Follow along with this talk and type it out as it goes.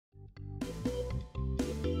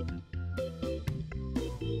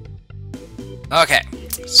Okay,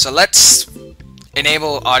 so let's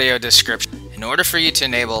enable audio description. In order for you to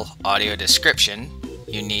enable audio description,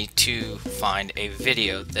 you need to find a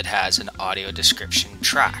video that has an audio description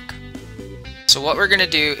track. So what we're going to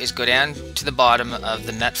do is go down to the bottom of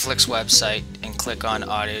the Netflix website and click on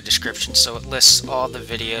audio description. So it lists all the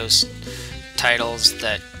videos titles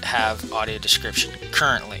that have audio description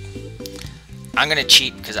currently. I'm going to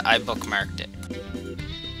cheat because I bookmarked it.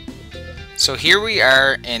 So here we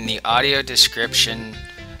are in the audio description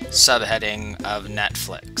subheading of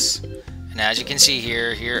Netflix. And as you can see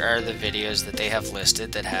here are the videos that they have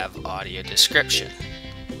listed that have audio description.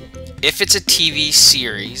 If it's a TV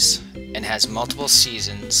series and has multiple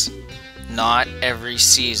seasons, not every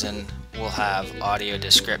season will have audio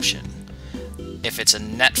description. If it's a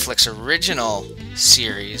Netflix original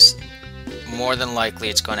series, more than likely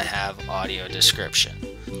it's going to have audio description.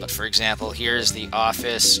 But for example, here's The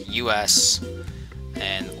Office US,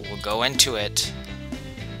 and we'll go into it.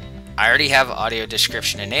 I already have audio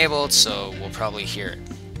description enabled, so we'll probably hear it.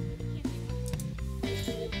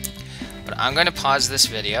 But I'm going to pause this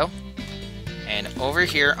video, and over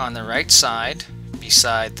here on the right side,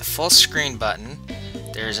 beside the full screen button,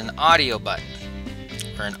 there's an audio button,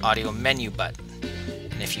 or an audio menu button.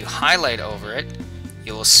 And if you highlight over it,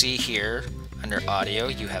 you will see here under audio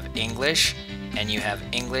you have English and you have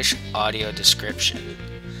English audio description.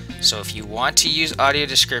 So if you want to use audio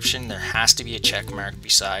description, there has to be a check mark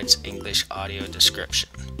besides English audio description.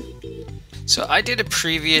 So I did a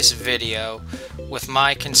previous video with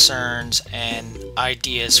my concerns and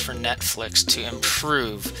ideas for Netflix to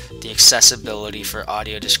improve the accessibility for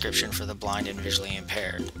audio description for the blind and visually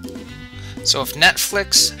impaired. So if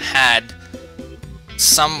Netflix had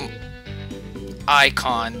some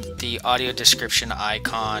icon, the audio description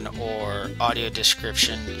icon or audio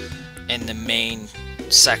description in the main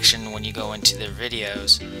section when you go into their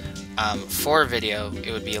videos, for video,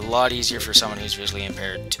 it would be a lot easier for someone who's visually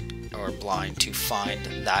impaired or blind to find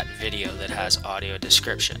that video that has audio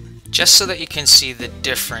description. Just so that you can see the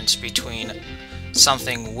difference between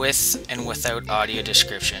something with and without audio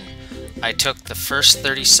description, I took the first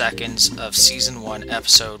 30 seconds of Season 1,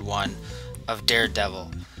 Episode 1 of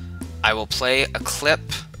Daredevil. I will play a clip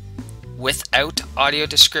without audio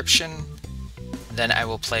description, then I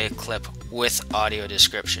will play a clip with audio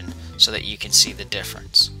description so that you can see the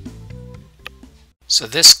difference. So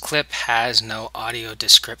this clip has no audio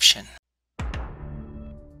description.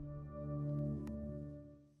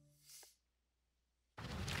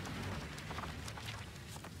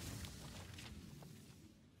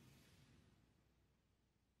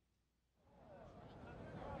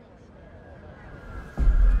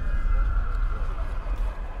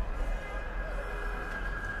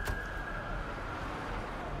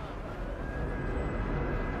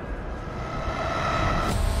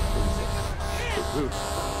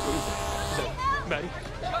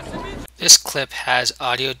 This clip has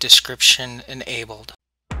audio description enabled.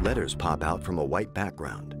 Letters pop out from a white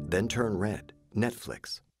background, then turn red.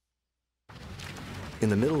 Netflix. In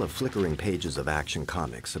the middle of flickering pages of Action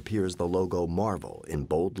Comics appears the logo Marvel in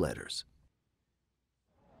bold letters.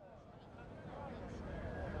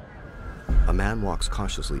 A man walks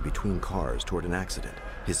cautiously between cars toward an accident,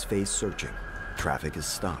 his face searching. Traffic is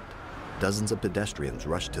stopped. Dozens of pedestrians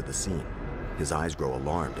rush to the scene. His eyes grow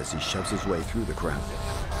alarmed as he shoves his way through the crowd.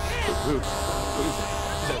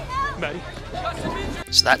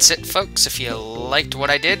 So that's it, folks. If you liked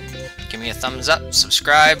what I did, give me a thumbs up,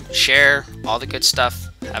 subscribe, share, all the good stuff.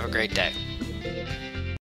 Have a great day.